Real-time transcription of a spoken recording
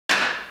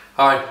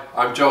Hi,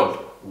 I'm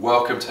John.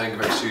 Welcome to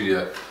Hengebeck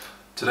Studio.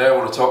 Today I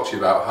want to talk to you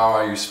about how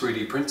I use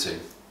 3D printing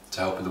to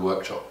help in the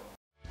workshop.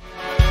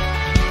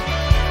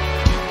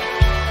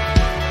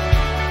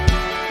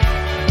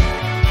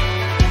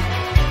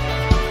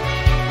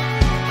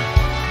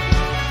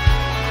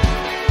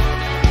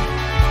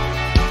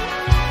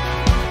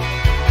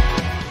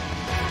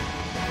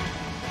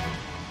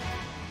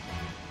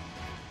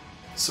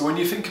 So when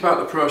you think about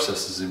the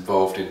processes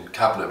involved in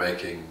cabinet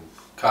making,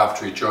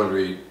 carpentry,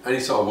 joinery, any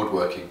sort of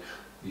woodworking,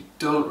 you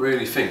don't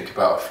really think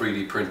about a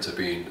 3D printer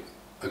being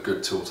a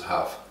good tool to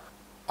have.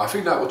 I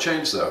think that will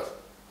change though.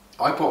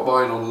 I bought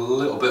mine on a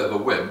little bit of a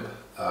whim,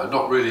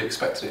 not really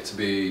expecting it to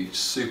be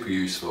super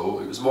useful.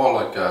 It was more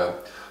like a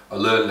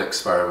learning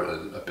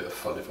experiment and a bit of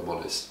fun, if I'm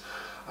honest.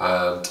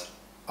 And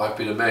I've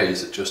been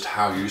amazed at just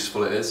how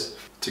useful it is.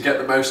 To get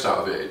the most out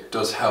of it, it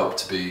does help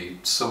to be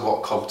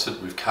somewhat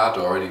competent with CAD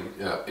or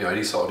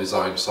any sort of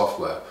design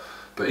software.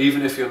 But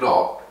even if you're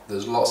not,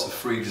 there's lots of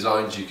free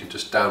designs you can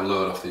just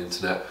download off the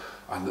internet,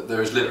 and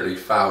there is literally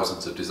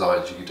thousands of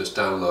designs you can just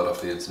download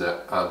off the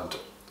internet and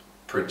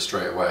print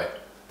straight away.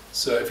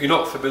 So if you're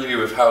not familiar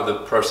with how the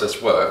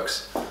process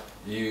works,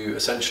 you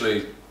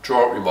essentially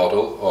draw up your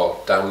model or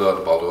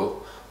download a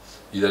model.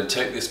 You then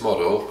take this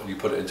model and you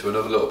put it into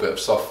another little bit of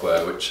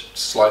software which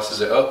slices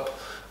it up,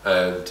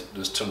 and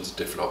there's tons of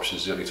different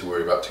options, you don't need to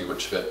worry about too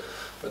much of it.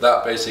 But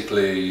that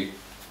basically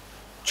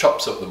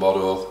chops up the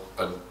model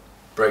and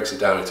breaks it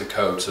down into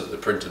code so that the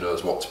printer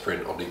knows what to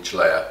print on each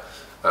layer.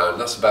 And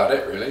that's about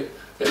it really.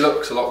 It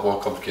looks a lot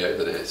more complicated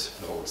than it is,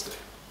 in all honesty.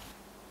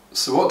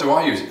 So what do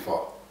I use it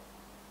for?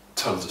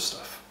 Tons of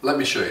stuff. Let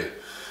me show you.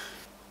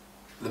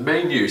 The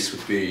main use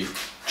would be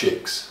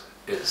jigs.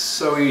 It's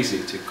so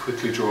easy to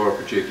quickly draw up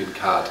a jig in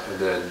CAD and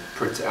then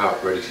print it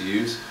out ready to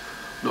use.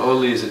 Not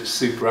only is it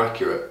super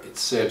accurate, it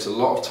saves a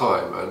lot of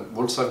time, and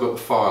once I've got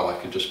the file I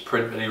can just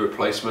print any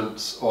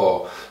replacements,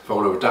 or if I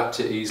want to adapt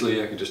it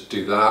easily I can just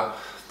do that.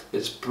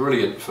 It's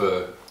brilliant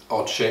for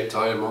odd shaped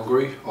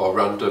ironmongery or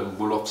random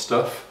one-off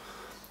stuff.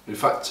 In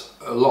fact,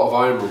 a lot of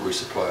ironmongery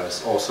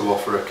suppliers also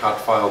offer a CAD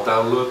file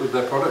download with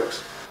their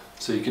products,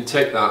 so you can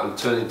take that and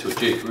turn it into a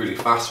jig really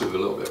fast with a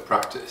little bit of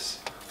practice.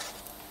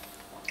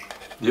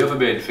 The other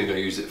main thing I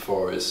use it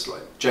for is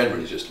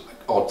generally just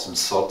odds and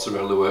sods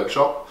around the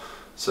workshop.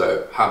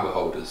 So hammer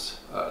holders,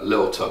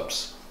 little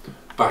tubs,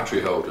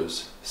 battery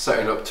holders,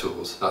 setting up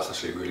tools, that's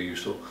actually really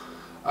useful.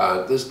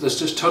 There's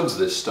just tons of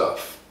this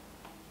stuff.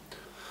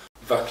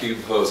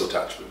 Vacuum hose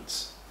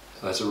attachments,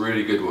 that's a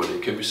really good one.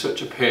 It can be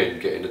such a pain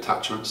getting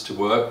attachments to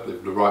work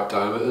with the right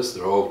diameters.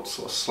 They're all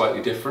sort of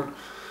slightly different.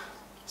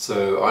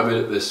 So I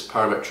made up this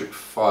parametric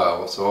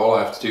file, so all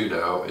I have to do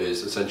now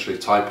is essentially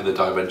type in the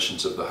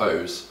dimensions of the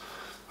hose,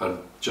 and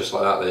just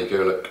like that, there you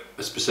go, look,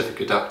 a specific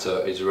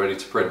adapter is ready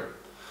to print.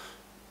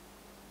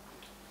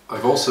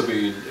 I've also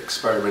been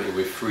experimenting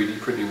with 3D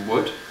printing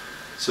wood.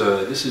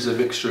 So this is a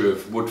mixture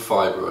of wood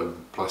fibre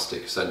and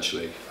plastic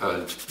essentially,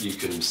 and you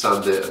can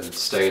sand it and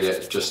stain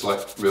it just like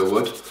real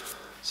wood.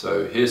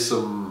 So here's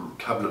some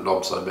cabinet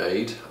knobs I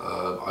made.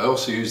 I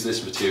also use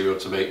this material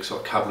to make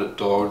sort of cabinet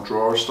door and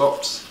drawer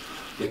stops.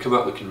 They come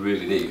out looking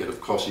really neat, and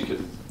of course you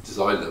can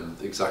design them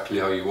exactly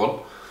how you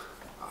want.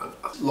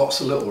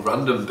 Lots of little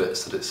random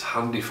bits that it's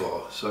handy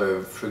for.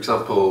 So for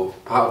example,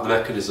 part of the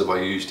mechanism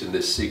I used in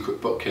this secret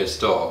bookcase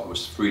door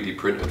was 3D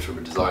printed from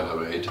a design I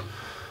made.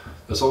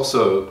 There's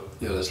also,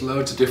 there's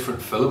loads of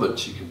different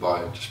filaments you can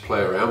buy and just play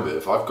around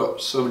with. I've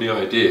got so many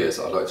ideas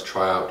I'd like to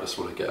try out, just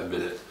want to get a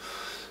minute.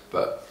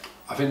 But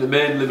I think the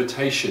main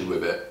limitation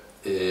with it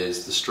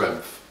is the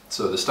strength.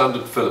 So the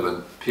standard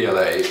filament,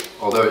 PLA,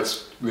 although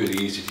it's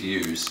really easy to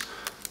use,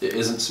 it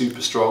isn't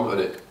super strong and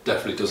it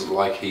definitely doesn't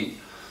like heat.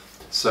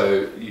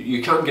 So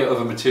you can get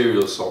other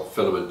materials or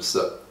filaments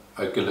that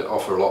are going to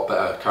offer a lot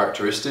better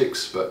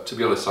characteristics, but to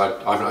be honest I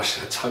haven't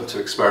actually had time to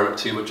experiment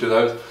too much with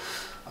those.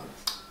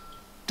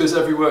 Does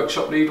every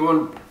workshop need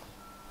one?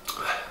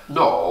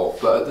 Not all,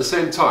 but at the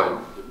same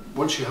time,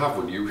 once you have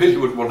one you really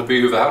wouldn't want to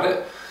be without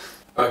it.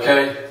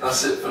 Okay,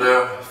 that's it for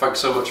now. Thanks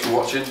so much for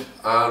watching,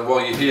 and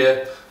while you're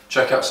here,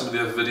 check out some of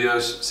the other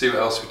videos, see what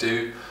else we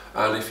do,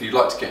 and if you'd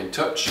like to get in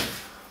touch,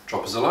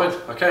 drop us a line.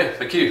 Okay,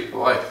 thank you,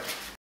 bye.